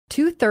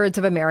2/3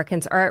 of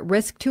Americans are at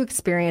risk to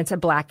experience a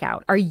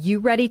blackout. Are you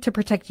ready to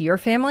protect your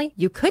family?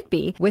 You could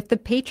be with the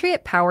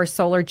Patriot Power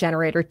Solar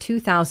Generator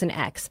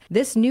 2000X.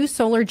 This new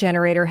solar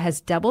generator has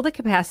double the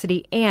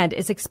capacity and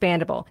is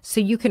expandable,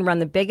 so you can run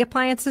the big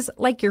appliances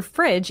like your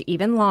fridge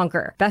even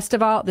longer. Best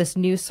of all, this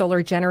new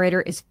solar generator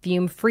is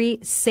fume-free,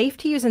 safe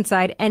to use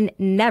inside, and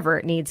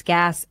never needs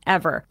gas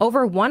ever.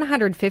 Over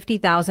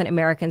 150,000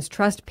 Americans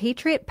trust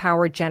Patriot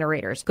Power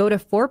generators. Go to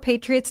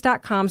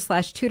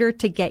 4patriots.com/Tudor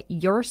to get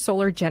your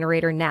solar generator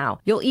now.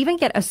 You'll even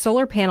get a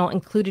solar panel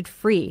included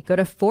free. Go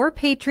to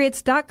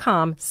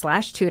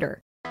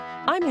 4patriots.com/Tudor.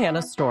 I'm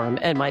Hannah Storm,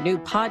 and my new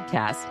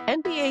podcast,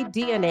 NBA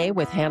DNA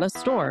with Hannah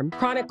Storm,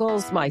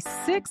 chronicles my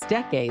 6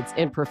 decades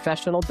in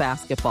professional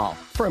basketball.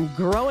 From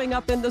growing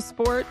up in the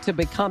sport to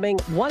becoming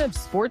one of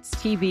sports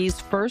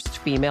TV's first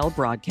female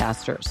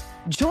broadcasters.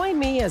 Join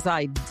me as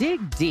I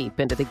dig deep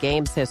into the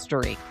game's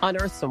history,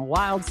 unearth some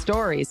wild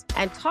stories,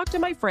 and talk to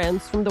my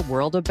friends from the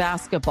world of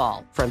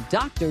basketball, from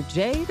Dr.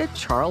 J to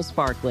Charles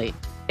Barkley.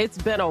 It's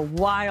been a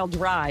wild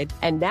ride,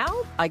 and now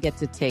I get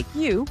to take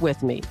you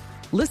with me.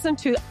 Listen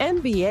to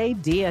NBA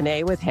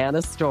DNA with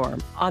Hannah Storm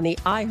on the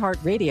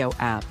iHeartRadio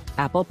app,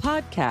 Apple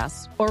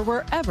Podcasts, or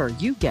wherever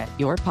you get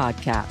your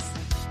podcasts.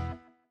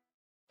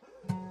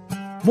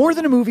 More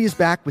Than a Movie is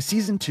back with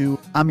Season 2.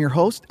 I'm your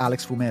host,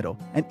 Alex Fumero,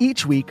 and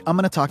each week I'm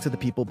going to talk to the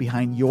people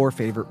behind your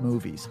favorite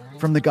movies.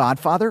 From The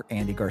Godfather,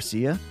 Andy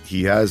Garcia.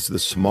 He has the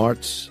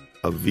smarts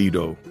of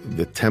Vito,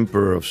 the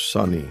temper of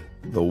Sonny,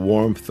 the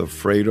warmth of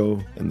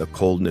Fredo, and the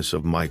coldness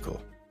of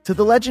Michael. To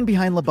the legend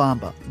behind La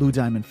Bamba, Lou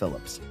Diamond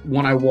Phillips.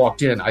 When I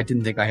walked in, I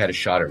didn't think I had a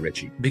shot at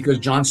Richie because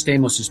John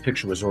Stamos'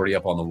 picture was already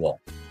up on the wall.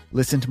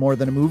 Listen to More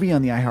Than a Movie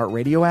on the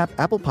iHeartRadio app,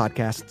 Apple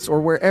Podcasts,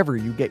 or wherever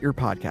you get your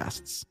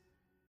podcasts.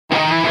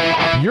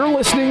 You're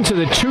listening to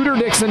the Tudor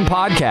Dixon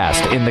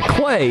podcast in the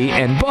Clay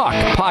and Buck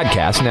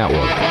Podcast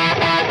Network.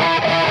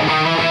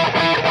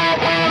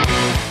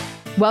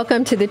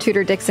 Welcome to the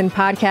Tudor Dixon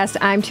podcast.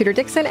 I'm Tudor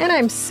Dixon, and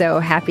I'm so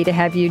happy to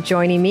have you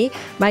joining me.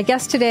 My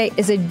guest today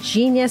is a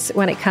genius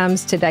when it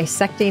comes to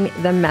dissecting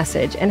the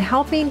message and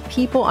helping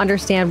people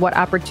understand what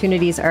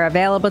opportunities are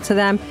available to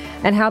them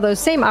and how those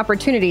same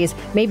opportunities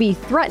may be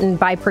threatened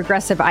by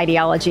progressive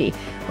ideology.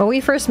 When we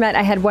first met,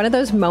 I had one of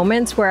those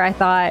moments where I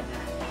thought,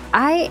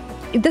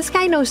 this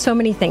guy knows so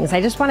many things.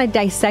 I just want to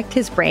dissect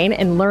his brain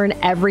and learn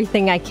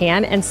everything I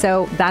can. And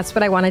so that's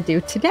what I want to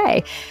do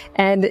today.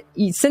 And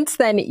since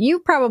then, you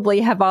probably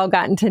have all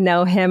gotten to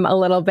know him a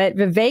little bit.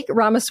 Vivek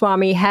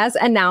Ramaswamy has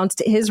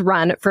announced his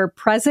run for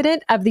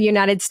President of the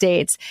United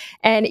States.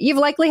 And you've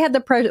likely had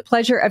the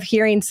pleasure of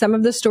hearing some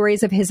of the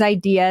stories of his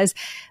ideas.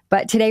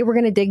 But today we're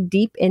going to dig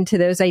deep into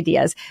those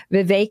ideas.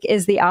 Vivek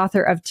is the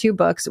author of 2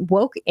 books,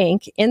 Woke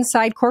Inc.,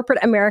 Inside Corporate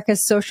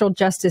America's Social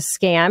Justice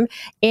Scam,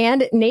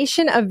 and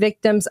Nation of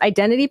Victims,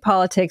 Identity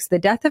Politics, The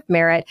Death of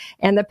Merit,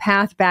 and The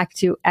Path Back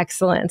to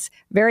Excellence.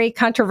 Very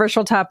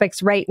controversial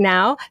topics right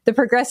now. The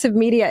progressive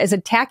media is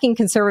attacking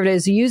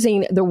conservatives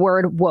using the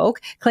word woke,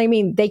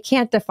 claiming they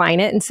can't define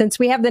it. And since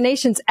we have the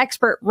nation's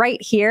expert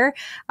right here,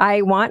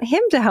 I want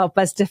him to help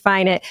us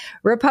define it.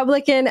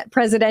 Republican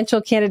presidential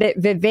candidate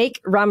Vivek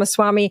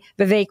Ramaswamy.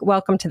 Vivek,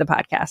 welcome to the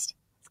podcast.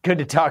 It's good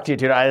to talk to you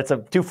tonight. It's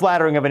too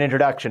flattering of an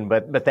introduction,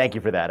 but thank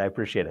you for that. I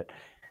appreciate it.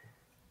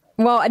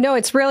 Well, no,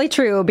 it's really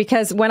true,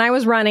 because when I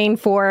was running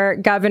for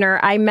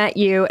governor, I met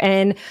you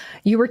and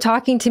you were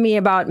talking to me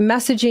about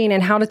messaging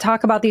and how to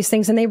talk about these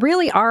things. And they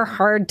really are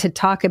hard to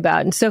talk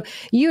about. And so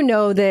you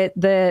know that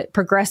the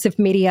progressive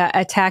media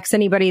attacks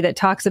anybody that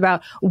talks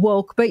about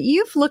woke, but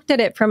you've looked at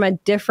it from a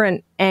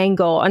different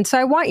angle. And so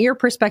I want your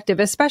perspective,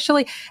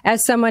 especially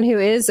as someone who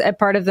is a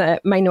part of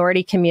the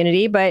minority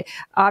community, but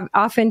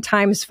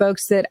oftentimes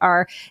folks that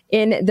are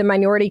in the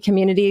minority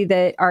community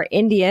that are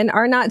Indian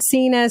are not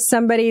seen as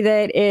somebody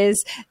that is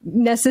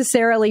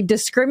necessarily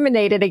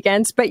discriminated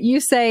against. But you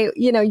say,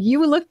 you know,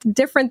 you looked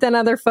different than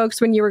other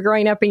folks when you were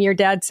growing up, and your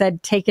dad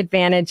said, take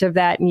advantage of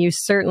that. And you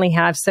certainly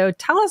have. So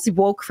tell us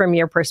woke from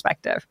your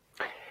perspective.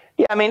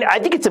 Yeah, I mean, I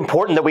think it's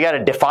important that we got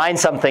to define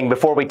something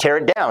before we tear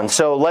it down.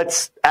 So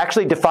let's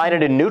actually define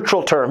it in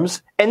neutral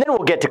terms, and then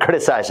we'll get to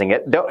criticizing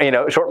it,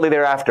 shortly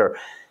thereafter.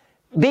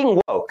 Being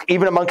woke,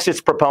 even amongst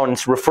its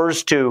proponents,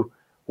 refers to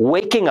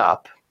waking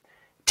up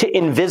to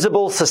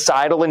invisible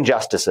societal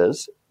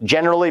injustices,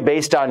 generally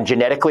based on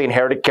genetically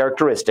inherited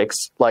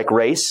characteristics like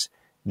race,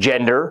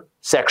 gender,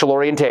 sexual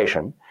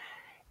orientation,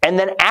 and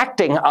then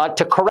acting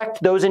to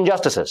correct those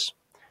injustices,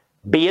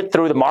 be it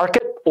through the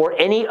market or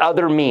any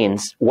other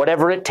means,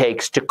 whatever it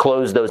takes to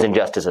close those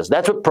injustices.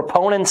 That's what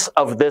proponents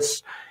of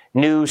this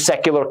new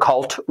secular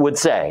cult would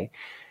say.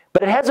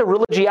 But it has a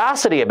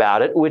religiosity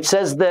about it, which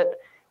says that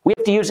we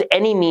have to use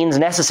any means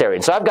necessary.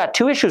 And so I've got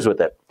 2 issues with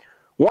it.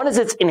 One is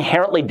it's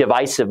inherently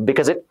divisive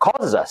because it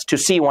causes us to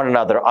see one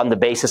another on the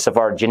basis of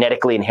our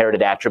genetically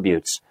inherited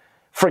attributes,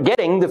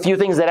 forgetting the few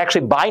things that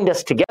actually bind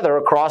us together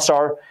across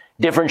our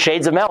different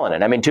shades of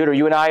melanin. I mean, Tudor,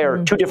 you and I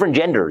are 2 different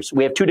genders.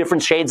 We have 2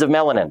 different shades of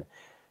melanin.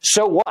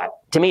 So what?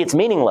 To me, it's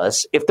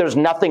meaningless if there's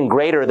nothing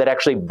greater that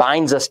actually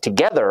binds us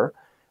together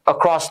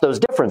across those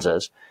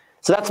differences.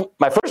 So that's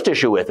my first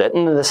issue with it.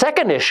 And the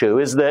second issue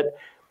is that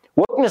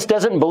wokeness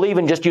doesn't believe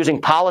in just using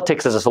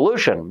politics as a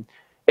solution.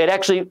 It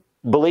actually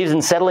believes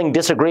in settling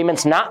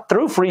disagreements not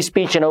through free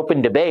speech and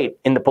open debate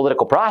in the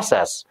political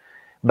process,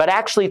 but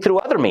actually through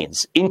other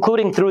means,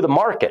 including through the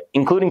market,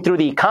 including through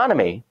the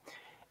economy.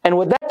 And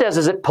what that does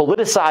is it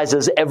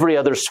politicizes every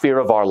other sphere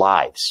of our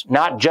lives,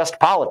 not just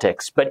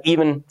politics, but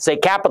even, say,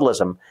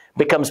 capitalism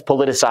becomes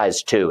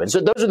politicized too. And so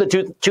those are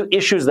the two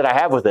issues that I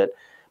have with it.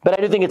 But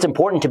I do think it's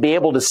important to be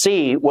able to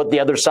see what the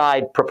other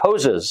side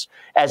proposes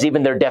as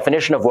even their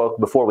definition of woke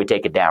before we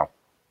take it down.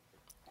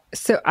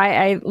 So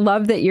I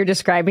love that you're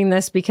describing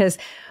this, because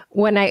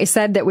when I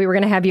said that we were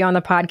going to have you on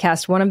the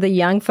podcast, one of the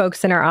young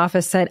folks in our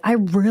office said, I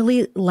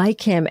really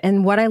like him.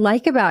 And what I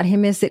like about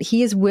him is that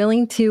he is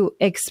willing to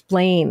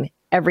explain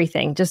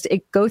everything. Just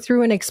go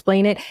through and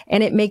explain it,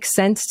 and it makes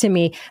sense to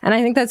me. And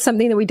I think that's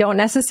something that we don't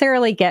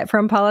necessarily get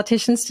from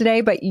politicians today,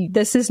 but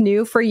this is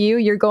new for you.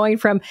 You're going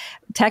from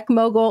tech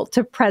mogul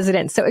to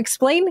president. So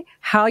explain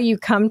how you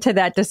come to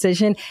that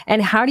decision,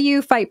 and how do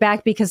you fight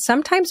back? Because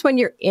sometimes when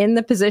you're in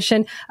the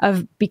position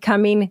of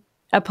becoming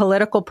a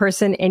political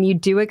person and you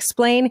do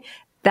explain,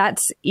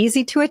 that's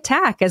easy to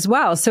attack as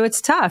well. So it's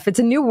tough. It's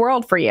a new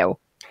world for you.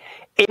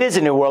 It is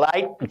a new world.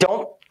 I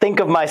don't think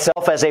of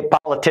myself as a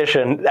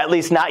politician, at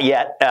least not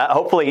yet.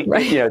 Hopefully,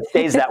 right. It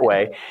stays that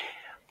way.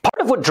 Part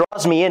of what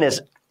draws me in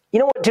is, you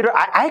know what, Tudor,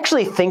 I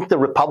actually think the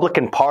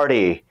Republican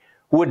Party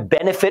would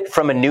benefit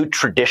from a new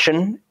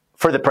tradition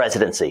for the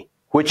presidency,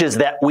 which is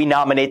that we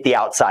nominate the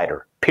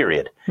outsider,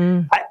 period.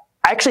 I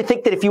actually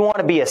think that if you want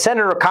to be a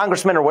senator or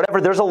congressman or whatever,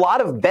 there's a lot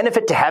of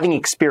benefit to having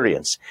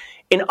experience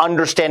in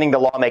understanding the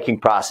lawmaking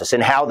process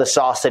and how the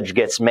sausage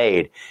gets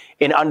made,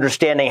 in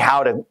understanding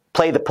how to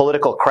play the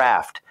political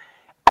craft.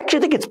 I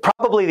actually think it's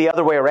probably the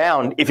other way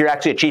around if you're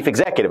actually a chief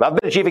executive. I've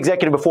been a chief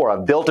executive before.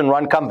 I've built and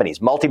run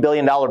companies,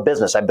 multi-billion-dollar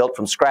business I built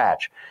from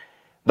scratch.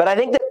 But I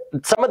think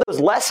that some of those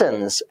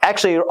lessons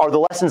actually are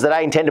the lessons that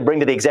I intend to bring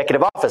to the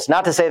executive office.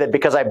 Not to say that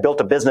because I built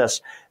a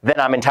business, then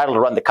I'm entitled to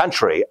run the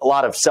country. A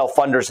lot of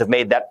self-funders have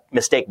made that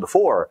mistake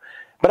before.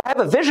 But I have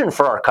a vision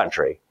for our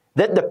country,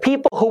 that the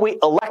people who we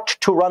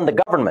elect to run the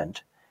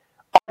government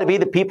ought to be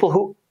the people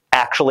who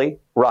actually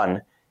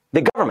run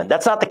the government.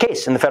 That's not the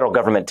case in the federal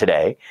government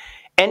today.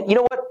 And you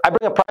know what? I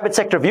bring a private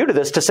sector view to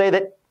this to say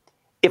that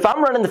if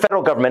I'm running the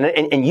federal government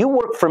and you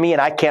work for me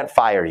and I can't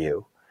fire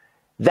you,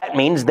 that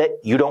means that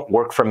you don't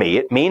work for me.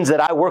 It means that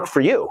I work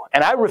for you.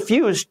 And I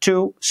refuse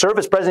to serve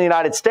as president of the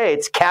United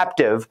States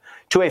captive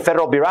to a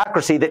federal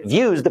bureaucracy that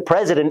views the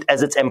president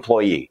as its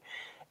employee.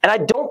 And I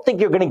don't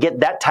think you're going to get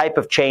that type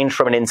of change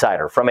from an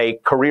insider, from a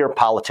career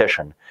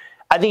politician.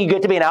 I think you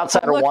get to be an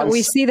outsider once.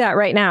 We see that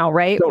right now,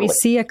 right? Totally. We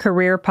see a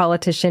career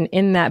politician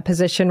in that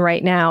position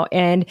right now.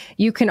 And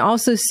you can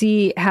also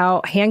see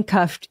how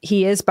handcuffed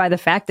he is by the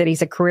fact that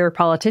he's a career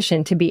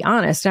politician, to be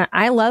honest. And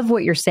I love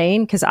what you're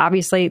saying, because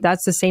obviously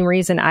that's the same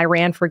reason I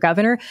ran for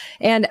governor.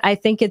 And I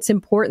think it's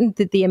important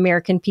that the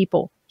American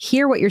people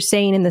hear what you're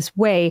saying in this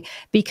way,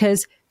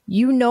 because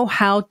you know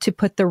how to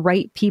put the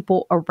right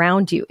people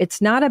around you.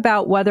 It's not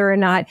about whether or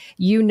not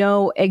you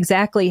know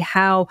exactly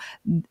how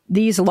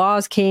these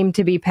laws came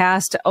to be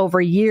passed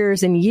over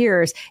years and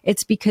years.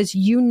 It's because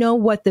you know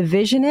what the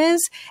vision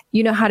is,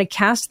 you know how to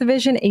cast the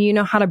vision, and you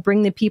know how to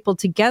bring the people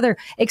together.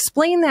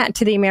 Explain that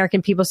to the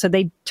American people so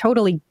they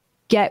totally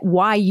get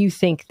why you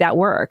think that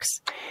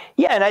works.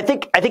 Yeah, and I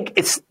think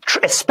it's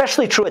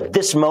especially true at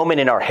this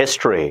moment in our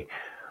history,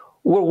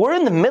 where we're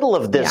in the middle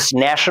of this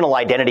national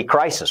identity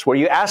crisis, where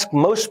you ask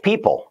most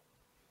people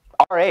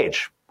our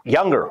age,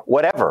 younger,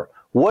 whatever,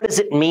 what does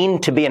it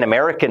mean to be an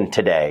American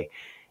today?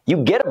 You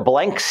get a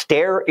blank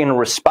stare in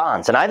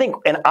response. And I think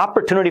an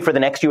opportunity for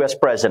the next U.S.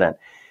 president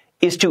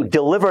is to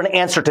deliver an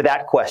answer to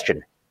that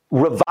question.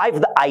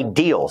 Revive the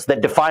ideals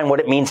that define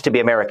what it means to be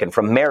American,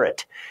 from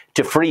merit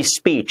to free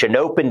speech and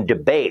open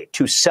debate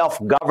to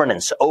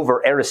self-governance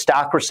over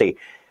aristocracy.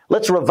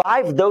 Let's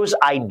revive those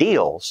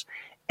ideals.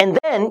 And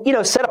then,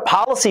 set a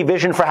policy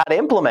vision for how to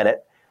implement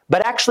it,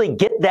 but actually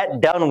get that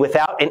done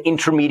without an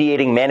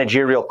intermediating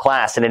managerial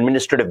class and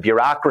administrative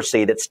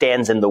bureaucracy that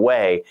stands in the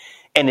way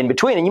and in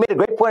between. And you made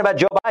a great point about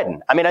Joe Biden.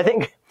 I mean, I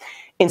think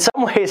in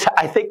some ways,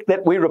 I think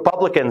that we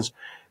Republicans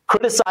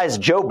criticize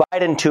Joe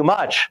Biden too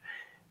much,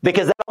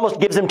 because that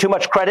almost gives him too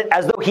much credit,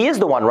 as though he is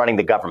the one running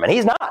the government.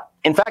 He's not.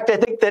 In fact, I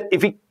think that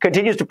if he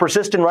continues to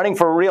persist in running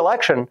for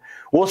re-election,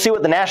 we'll see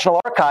what the National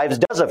Archives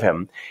does of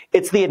him.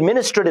 It's the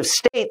administrative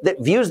state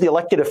that views the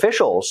elected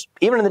officials,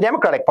 even in the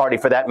Democratic Party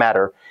for that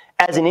matter,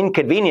 as an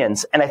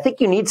inconvenience. And I think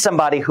you need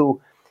somebody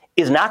who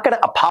is not going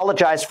to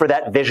apologize for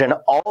that vision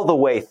all the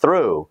way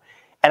through.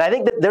 And I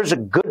think that there's a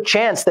good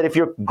chance that if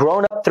you're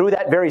grown up through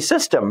that very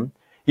system,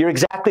 you're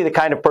exactly the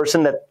kind of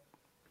person that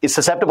is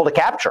susceptible to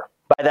capture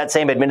by that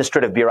same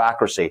administrative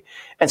bureaucracy.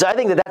 And so I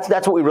think that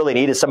that's what we really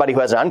need, is somebody who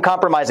has an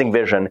uncompromising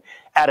vision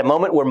at a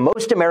moment where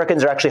most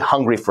Americans are actually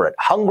hungry for it,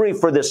 hungry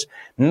for this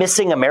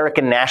missing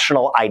American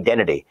national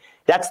identity.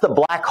 That's the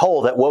black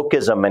hole that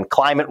wokeism and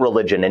climate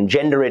religion and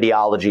gender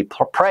ideology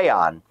prey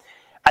on.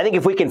 I think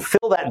if we can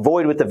fill that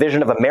void with the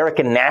vision of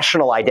American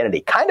national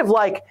identity, kind of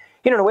like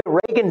In a way,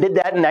 Reagan did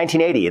that in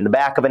 1980 in the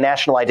back of a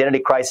national identity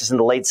crisis in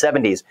the late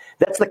 70s.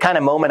 That's the kind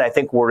of moment I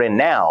think we're in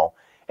now.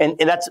 And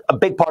that's a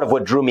big part of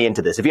what drew me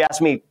into this. If you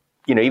asked me,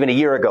 even a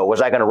year ago,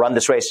 was I going to run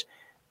this race?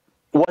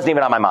 It wasn't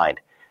even on my mind.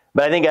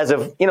 But I think as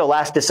of,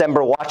 last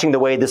December, watching the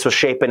way this was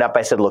shaping up,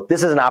 I said, look,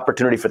 this is an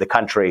opportunity for the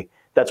country.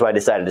 That's why I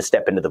decided to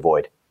step into the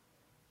void.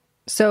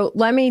 So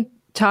let me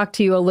talk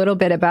to you a little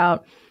bit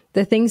about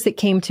the things that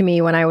came to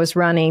me when I was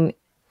running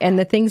and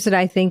the things that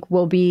I think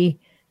will be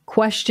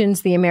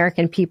questions the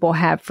American people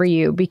have for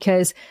you,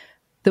 because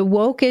the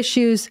woke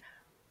issues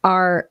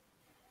are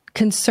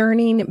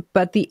concerning,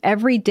 but the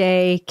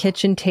everyday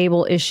kitchen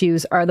table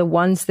issues are the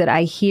ones that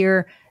I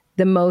hear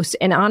the most.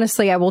 And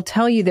honestly, I will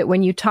tell you that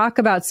when you talk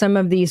about some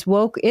of these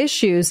woke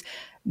issues,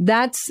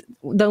 that's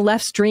the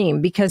left's dream,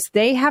 because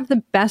they have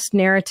the best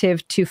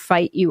narrative to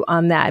fight you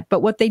on that. But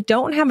what they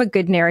don't have a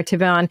good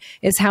narrative on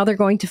is how they're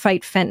going to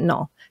fight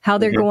fentanyl, how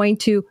they're going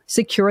to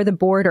secure the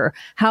border,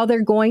 how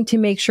they're going to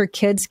make sure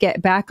kids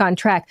get back on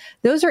track.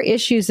 Those are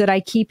issues that I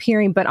keep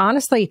hearing. But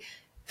honestly,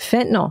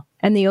 fentanyl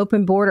and the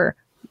open border,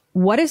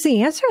 what is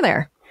the answer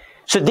there?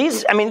 So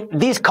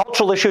these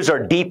cultural issues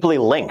are deeply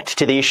linked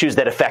to the issues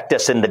that affect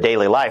us in the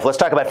daily life. Let's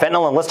talk about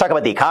fentanyl and let's talk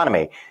about the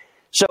economy.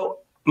 So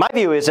my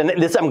view is, and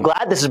I'm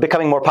glad this is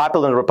becoming more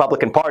popular in the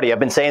Republican Party. I've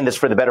been saying this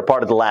for the better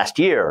part of the last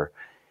year.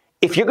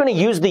 If you're going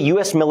to use the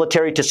U.S.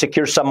 military to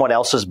secure someone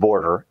else's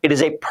border, it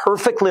is a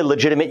perfectly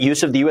legitimate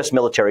use of the U.S.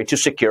 military to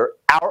secure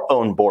our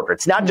own border.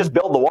 It's not just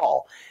build the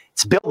wall.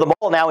 It's build the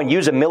wall now and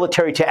use a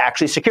military to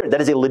actually secure it.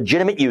 That is a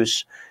legitimate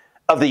use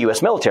of the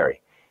U.S.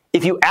 military.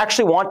 If you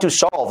actually want to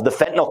solve the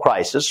fentanyl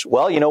crisis,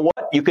 well, you know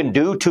what? You can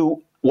do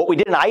to what we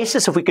did in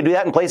ISIS. If we could do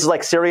that in places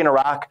like Syria and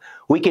Iraq,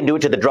 we can do it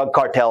to the drug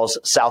cartels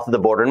south of the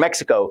border in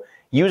Mexico.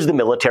 Use the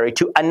military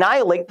to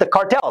annihilate the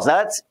cartels. Now,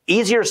 that's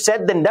easier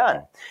said than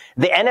done.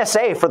 The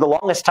NSA, for the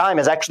longest time,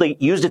 has actually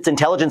used its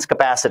intelligence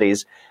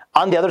capacities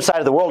on the other side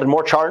of the world in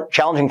more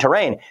challenging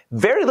terrain.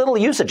 Very little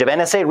usage of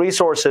NSA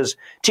resources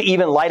to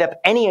even light up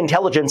any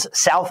intelligence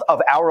south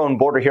of our own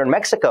border here in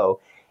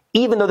Mexico,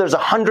 even though there's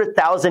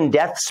 100,000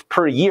 deaths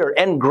per year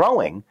and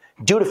growing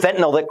due to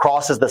fentanyl that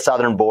crosses the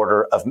southern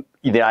border of the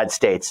United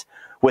States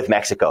with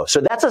Mexico. So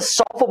that's a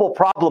solvable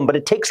problem, but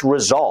it takes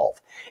resolve.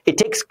 It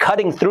takes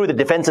cutting through the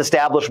defense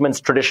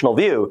establishment's traditional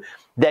view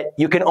that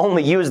you can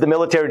only use the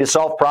military to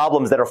solve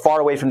problems that are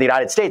far away from the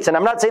United States. And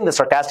I'm not saying this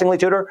sarcastically,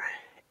 Tudor.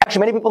 Actually,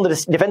 many people in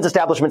the defense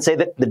establishment say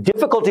that the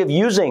difficulty of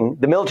using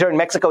the military in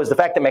Mexico is the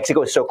fact that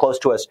Mexico is so close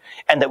to us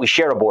and that we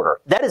share a border.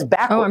 That is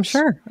backwards. Oh, I'm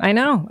sure. I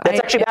know. That's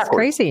actually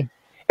backwards. It's crazy.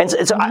 And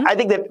so I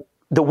think that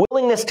the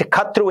willingness to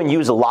cut through and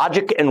use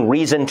logic and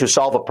reason to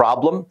solve a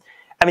problem,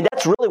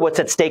 that's really what's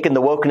at stake in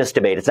the wokeness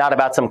debate. It's not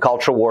about some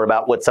culture war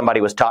about what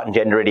somebody was taught in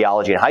gender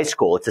ideology in high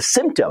school. It's a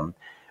symptom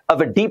of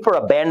a deeper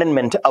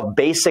abandonment of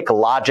basic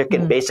logic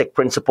and basic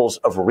principles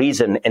of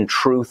reason and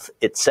truth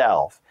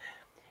itself.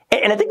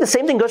 And I think the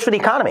same thing goes for the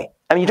economy.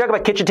 You talk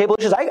about kitchen table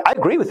issues. I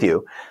agree with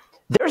you.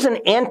 There's an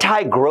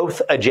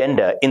anti-growth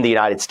agenda in the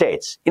United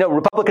States.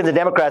 Republicans and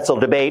Democrats will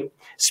debate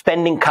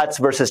spending cuts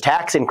versus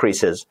tax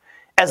increases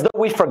as though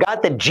we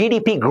forgot that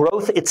GDP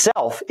growth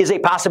itself is a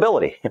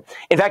possibility.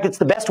 In fact, it's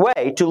the best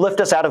way to lift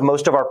us out of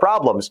most of our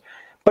problems.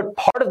 But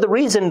part of the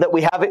reason that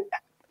we have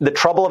the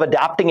trouble of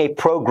adopting a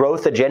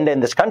pro-growth agenda in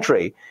this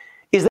country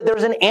is that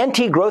there's an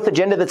anti-growth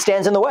agenda that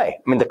stands in the way.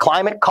 The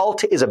climate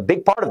cult is a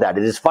big part of that.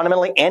 It is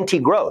fundamentally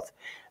anti-growth.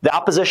 The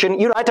opposition,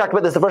 I talked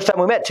about this the first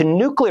time we met, to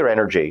nuclear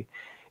energy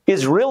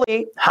is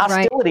really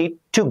hostility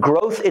to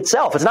growth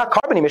itself. It's not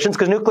carbon emissions,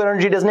 because nuclear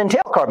energy doesn't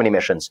entail carbon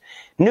emissions.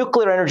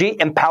 Nuclear energy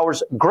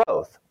empowers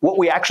growth. What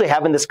we actually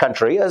have in this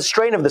country, a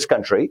strain of this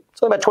country,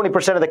 it's only about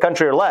 20% of the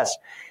country or less,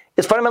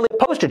 is fundamentally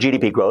opposed to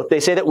GDP growth. They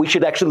say that we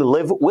should actually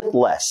live with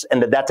less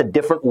and that that's a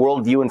different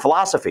worldview and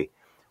philosophy.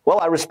 Well,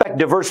 I respect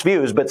diverse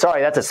views, but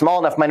sorry, that's a small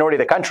enough minority of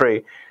the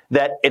country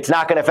that it's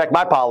not going to affect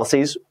my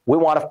policies. We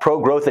want a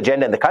pro-growth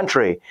agenda in the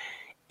country.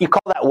 You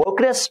call that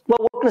wokeness?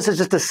 Well, wokeness is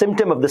just a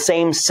symptom of the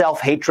same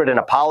self-hatred and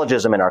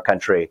apologism in our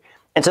country.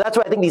 And so that's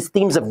why I think these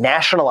themes of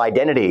national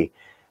identity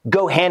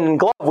go hand in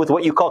glove with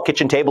what you call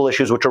kitchen table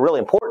issues, which are really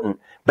important,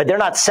 but they're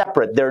not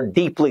separate. They're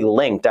deeply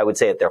linked, I would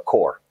say, at their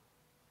core.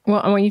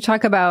 Well, and when you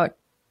talk about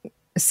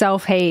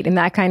self-hate and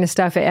that kind of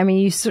stuff,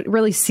 you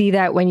really see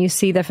that when you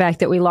see the fact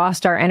that we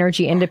lost our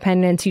energy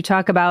independence. You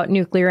talk about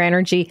nuclear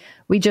energy.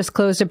 We just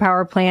closed a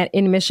power plant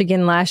in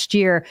Michigan last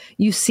year.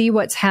 You see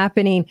what's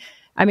happening.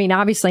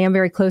 Obviously, I'm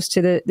very close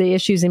to the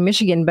issues in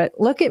Michigan, but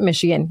look at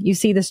Michigan. You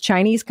see this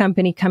Chinese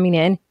company coming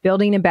in,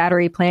 building a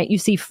battery plant. You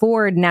see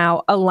Ford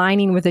now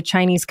aligning with a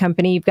Chinese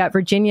company. You've got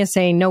Virginia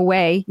saying, no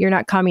way, you're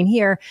not coming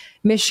here.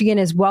 Michigan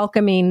is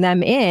welcoming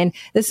them in.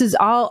 This is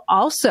all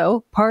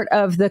also part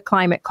of the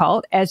climate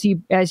cult, as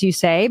you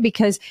say,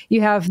 because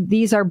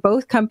these are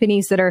both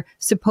companies that are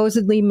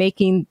supposedly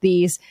making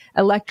these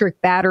electric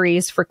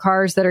batteries for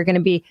cars that are going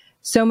to be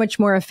so much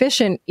more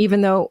efficient,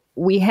 even though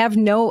we have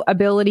no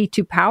ability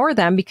to power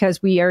them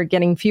because we are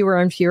getting fewer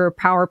and fewer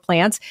power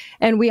plants.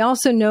 And we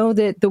also know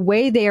that the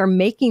way they are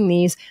making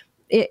these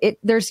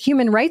there's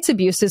human rights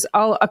abuses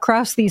all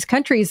across these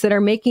countries that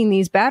are making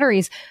these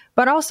batteries.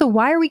 But also,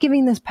 why are we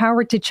giving this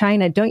power to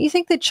China? Don't you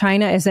think that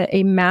China is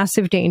a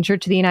massive danger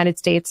to the United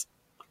States?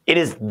 It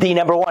is the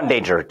number one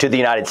danger to the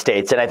United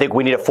States. And I think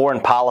we need a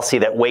foreign policy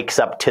that wakes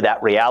up to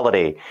that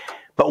reality.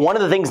 But one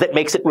of the things that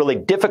makes it really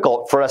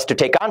difficult for us to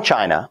take on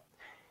China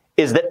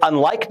is that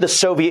unlike the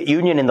Soviet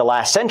Union in the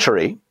last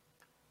century,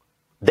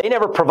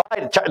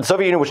 the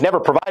Soviet Union, which never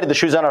provided the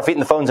shoes on our feet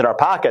and the phones in our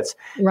pockets,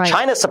 right.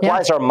 China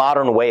supplies our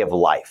modern way of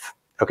life.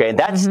 Okay, and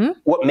that's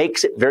what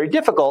makes it very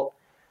difficult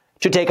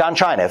to take on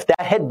China. If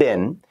that had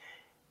been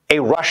a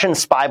Russian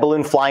spy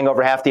balloon flying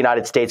over half the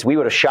United States, we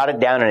would have shot it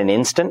down in an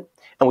instant,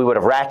 and we would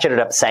have ratcheted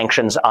up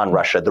sanctions on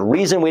Russia. The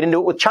reason we didn't do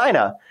it with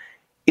China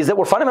is that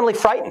we're fundamentally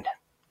frightened.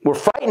 We're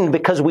frightened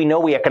because we know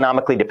we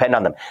economically depend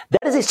on them.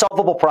 That is a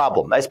solvable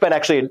problem. I spent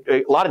actually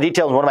a lot of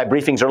details in one of my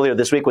briefings earlier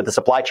this week with the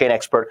supply chain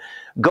expert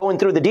going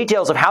through the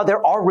details of how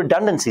there are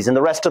redundancies in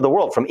the rest of the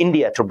world, from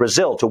India to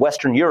Brazil to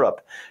Western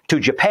Europe to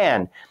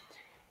Japan.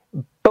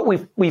 But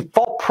we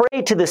fall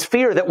prey to this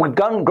fear that we've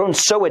grown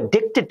so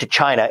addicted to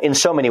China in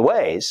so many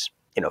ways,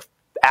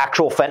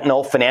 actual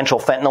fentanyl, financial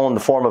fentanyl in the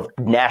form of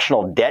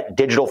national debt,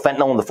 digital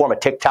fentanyl in the form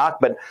of TikTok,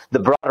 but the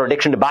broader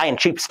addiction to buying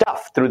cheap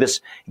stuff through this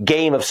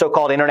game of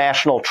so-called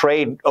international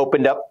trade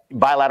opened up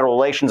bilateral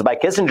relations by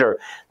Kissinger.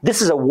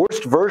 This is a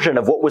worst version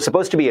of what was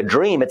supposed to be a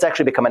dream. It's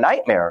actually become a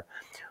nightmare,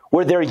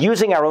 where they're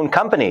using our own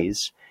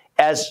companies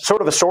as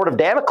sort of a sword of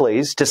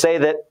Damocles to say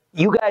that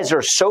you guys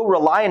are so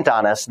reliant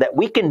on us that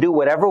we can do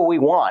whatever we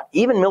want,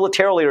 even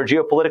militarily or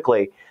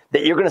geopolitically,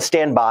 that you're going to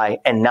stand by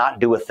and not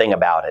do a thing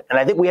about it. And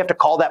I think we have to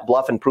call that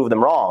bluff and prove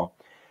them wrong.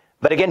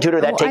 But again,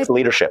 Tudor, that takes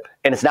leadership,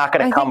 and it's not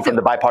going to come from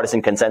the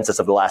bipartisan consensus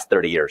of the last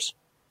 30 years.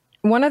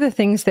 One of the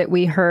things that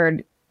we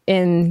heard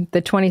in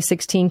the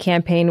 2016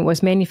 campaign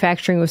was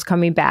manufacturing was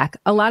coming back.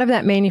 A lot of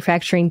that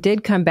manufacturing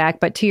did come back.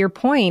 But to your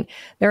point,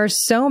 there are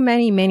so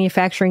many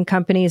manufacturing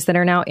companies that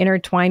are now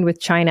intertwined with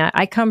China.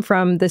 I come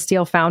from the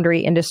steel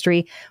foundry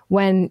industry.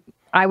 When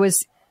I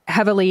was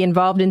heavily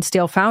involved in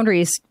steel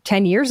foundries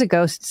 10 years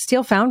ago,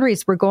 steel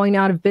foundries were going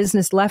out of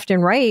business left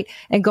and right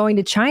and going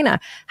to China.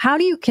 How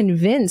do you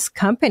convince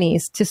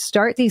companies to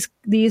start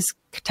these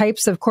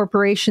types of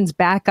corporations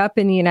back up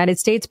in the United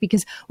States?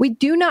 Because we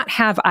do not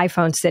have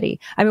iPhone City.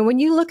 I mean, when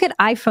you look at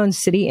iPhone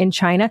City in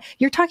China,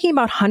 you're talking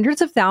about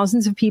hundreds of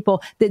thousands of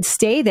people that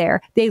stay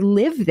there. They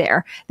live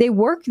there. They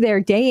work there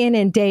day in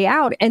and day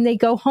out, and they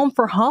go home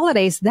for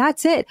holidays.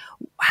 That's it.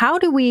 How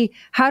do we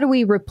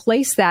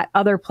replace that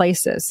other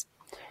places?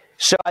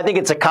 So I think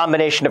it's a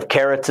combination of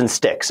carrots and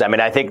sticks. I mean,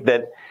 I think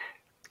that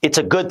it's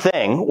a good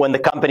thing when the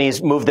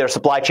companies move their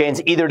supply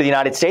chains either to the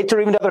United States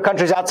or even to other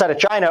countries outside of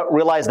China,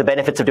 realize the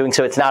benefits of doing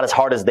so. It's not as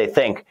hard as they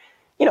think.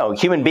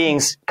 Human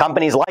beings,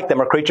 companies like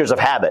them are creatures of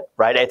habit,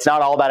 right? It's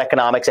not all about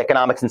economics.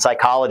 Economics and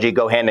psychology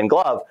go hand in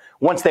glove.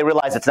 Once they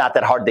realize it's not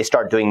that hard, they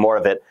start doing more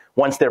of it.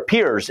 Once their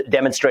peers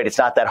demonstrate it's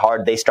not that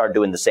hard, they start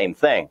doing the same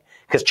thing,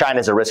 because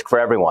China's a risk for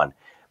everyone.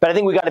 But I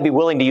think we got to be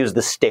willing to use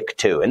the stick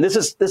too. And this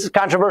is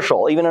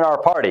controversial, even in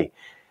our party.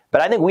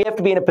 But I think we have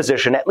to be in a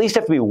position, at least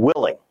have to be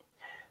willing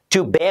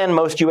to ban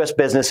most U.S.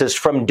 businesses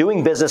from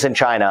doing business in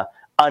China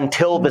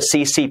until the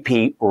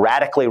CCP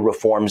radically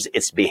reforms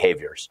its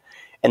behaviors.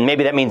 And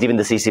maybe that means even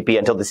the CCP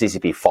until the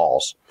CCP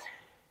falls.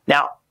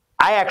 Now,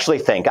 I actually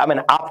think I'm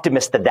an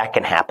optimist that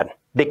can happen,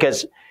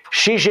 because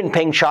Xi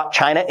Jinping shot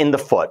China in the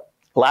foot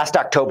last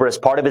October as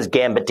part of his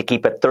gambit to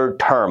keep a third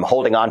term,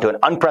 holding on to an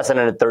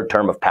unprecedented third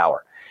term of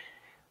power.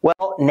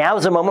 Well,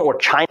 now's a moment where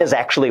China's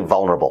actually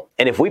vulnerable.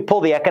 And if we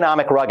pull the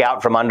economic rug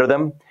out from under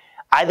them,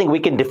 I think we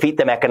can defeat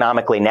them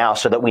economically now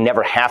so that we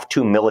never have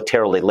to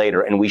militarily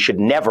later. And we should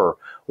never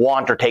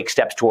want or take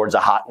steps towards a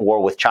hot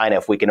war with China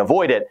if we can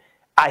avoid it.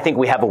 I think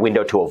we have a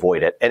window to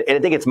avoid it. And I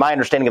think it's my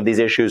understanding of these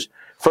issues,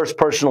 first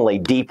personally,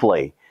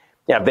 deeply.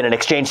 I've been an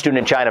exchange student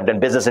in China. I've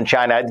done business in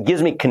China. It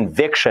gives me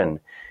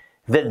conviction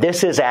that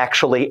this is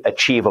actually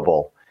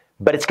achievable.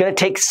 But it's going to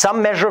take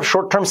some measure of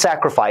short-term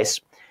sacrifice.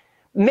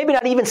 Maybe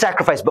not even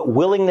sacrifice, but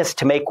willingness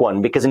to make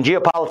one. Because in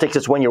geopolitics,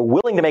 it's when you're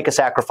willing to make a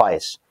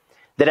sacrifice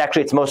that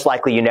actually it's most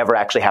likely you never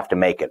actually have to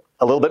make it.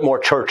 A little bit more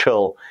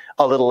Churchill,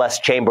 a little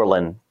less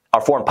Chamberlain. Our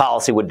foreign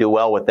policy would do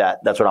well with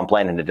that. That's what I'm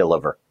planning to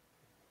deliver.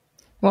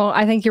 Well,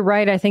 I think you're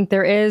right. I think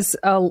there is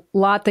a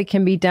lot that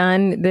can be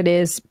done that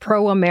is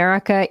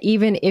pro-America,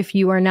 even if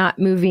you are not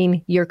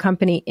moving your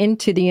company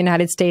into the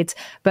United States,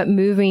 but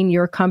moving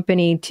your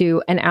company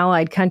to an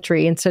allied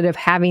country instead of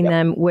having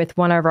them with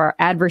one of our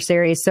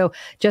adversaries. So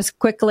just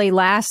quickly,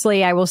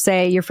 lastly, I will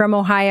say you're from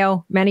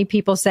Ohio. Many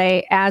people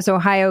say, as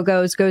Ohio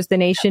goes, goes the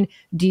nation.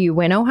 Do you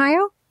win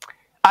Ohio?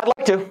 I'd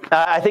like to.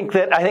 I think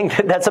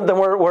that's something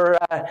we're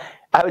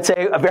I would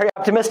say very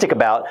optimistic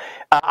about.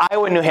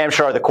 Iowa and New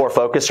Hampshire are the core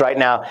focus right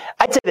now.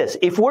 I'd say this: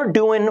 if we're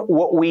doing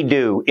what we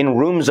do in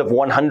rooms of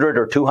 100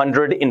 or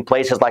 200 in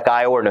places like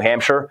Iowa or New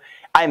Hampshire,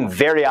 I'm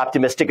very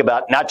optimistic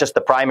about not just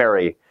the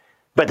primary,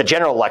 but the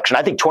general election.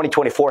 I think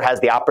 2024 has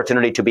the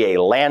opportunity to be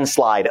a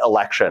landslide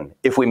election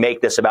if we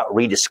make this about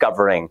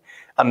rediscovering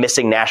a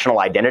missing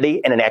national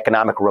identity and an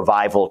economic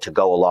revival to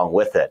go along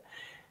with it.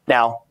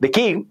 Now, the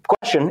key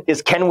question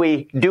is, can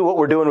we do what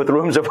we're doing with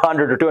rooms of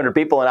 100 or 200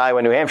 people in Iowa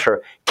and New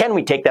Hampshire? Can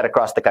we take that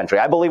across the country?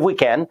 I believe we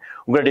can.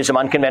 We're going to do some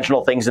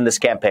unconventional things in this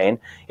campaign.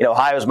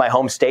 Ohio is my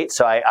home state,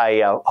 so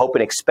I hope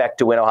and expect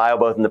to win Ohio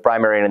both in the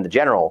primary and in the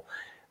general.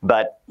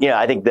 But,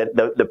 I think that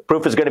the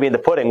proof is going to be in the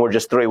pudding. We're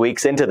just 3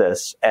 weeks into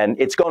this, and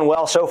it's going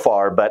well so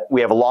far, but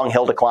we have a long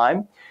hill to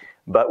climb.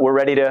 But we're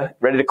ready to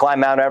climb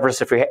Mount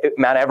Everest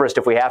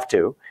if we have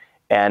to,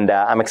 and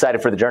I'm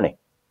excited for the journey.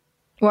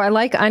 Well, I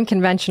like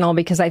unconventional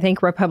because I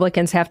think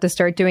Republicans have to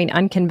start doing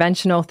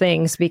unconventional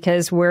things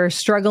because we're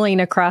struggling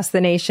across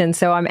the nation.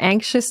 So I'm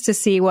anxious to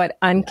see what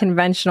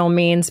unconventional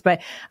means, but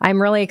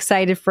I'm really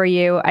excited for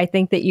you. I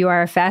think that you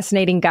are a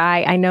fascinating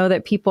guy. I know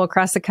that people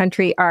across the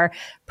country are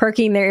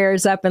perking their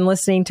ears up and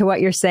listening to what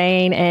you're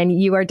saying, and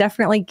you are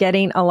definitely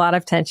getting a lot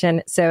of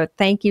attention. So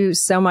thank you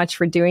so much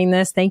for doing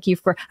this. Thank you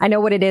I know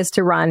what it is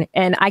to run,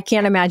 and I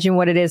can't imagine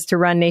what it is to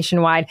run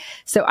nationwide.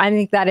 So I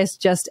think that is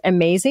just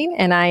amazing,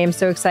 and I am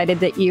so excited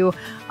that you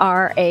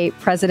are a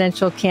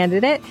presidential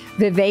candidate.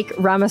 Vivek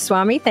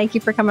Ramaswamy, thank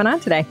you for coming on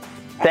today.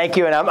 Thank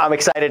you, and I'm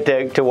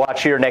excited to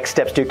watch your next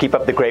steps too. Keep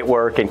up the great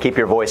work and keep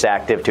your voice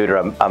active,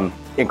 Tudor. I'm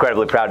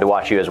incredibly proud to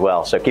watch you as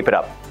well, so keep it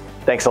up.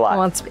 Thanks a lot.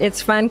 Well, it's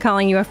fun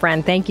calling you a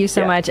friend. Thank you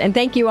so much. And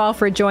thank you all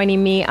for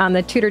joining me on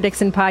the Tudor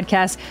Dixon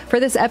podcast. For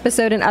this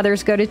episode and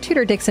others, go to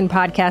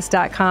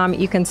TudorDixonPodcast.com.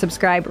 You can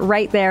subscribe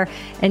right there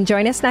and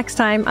join us next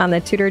time on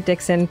the Tudor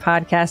Dixon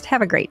podcast.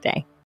 Have a great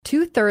day.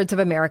 2/3 of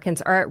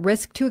Americans are at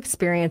risk to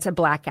experience a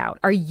blackout.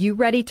 Are you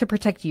ready to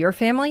protect your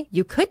family?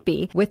 You could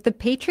be with the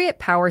Patriot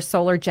Power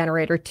Solar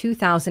Generator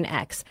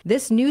 2000X.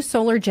 This new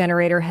solar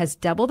generator has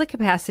double the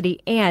capacity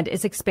and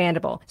is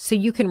expandable, so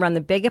you can run the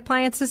big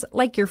appliances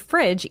like your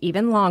fridge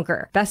even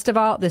longer. Best of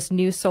all, this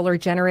new solar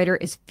generator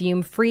is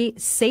fume-free,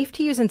 safe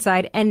to use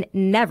inside, and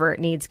never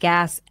needs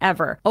gas,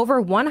 ever.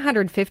 Over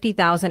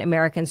 150,000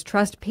 Americans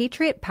trust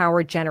Patriot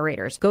Power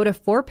generators. Go to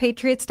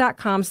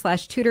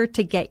 4patriots.com/Tudor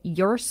to get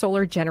your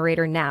solar generator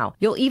now.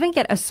 You'll even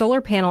get a solar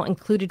panel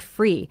included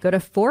free. Go to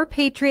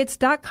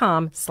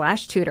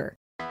 4patriots.com/Tudor.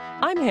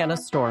 I'm Hannah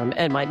Storm,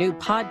 and my new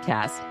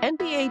podcast,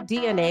 NBA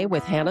DNA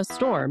with Hannah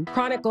Storm,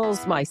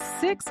 chronicles my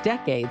 6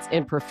 decades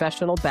in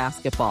professional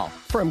basketball.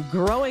 From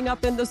growing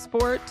up in the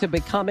sport to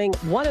becoming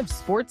one of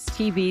sports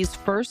TV's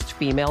first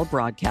female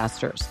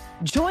broadcasters.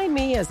 Join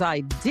me as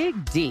I dig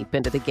deep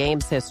into the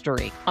game's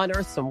history,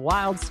 unearth some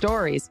wild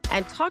stories,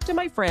 and talk to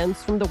my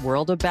friends from the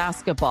world of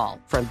basketball,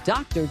 from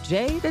Dr.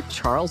 J to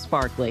Charles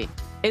Barkley.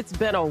 It's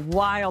been a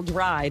wild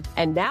ride,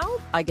 and now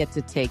I get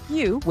to take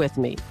you with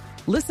me.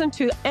 Listen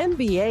to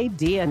NBA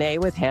DNA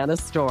with Hannah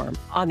Storm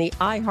on the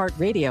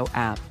iHeartRadio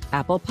app,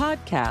 Apple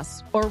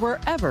Podcasts, or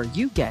wherever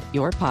you get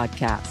your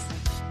podcasts.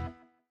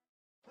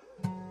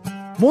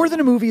 More Than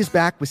a Movie is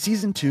back with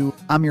Season 2.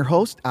 I'm your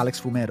host,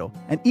 Alex Fumero,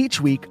 and each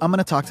week I'm going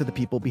to talk to the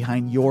people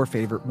behind your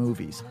favorite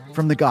movies.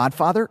 From The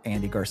Godfather,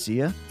 Andy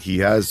Garcia. He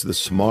has the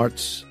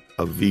smarts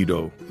of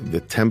Vito, the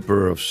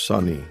temper of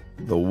Sonny,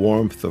 the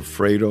warmth of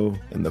Fredo,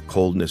 and the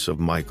coldness of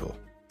Michael.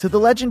 To the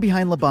legend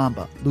behind La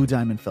Bamba, Lou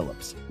Diamond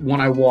Phillips.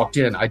 When I walked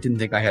in, I didn't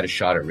think I had a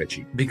shot at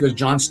Richie because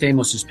John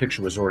Stamos'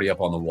 picture was already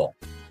up on the wall.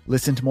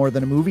 Listen to More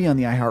Than a Movie on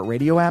the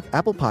iHeartRadio app,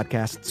 Apple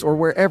Podcasts, or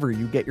wherever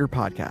you get your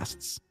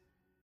podcasts.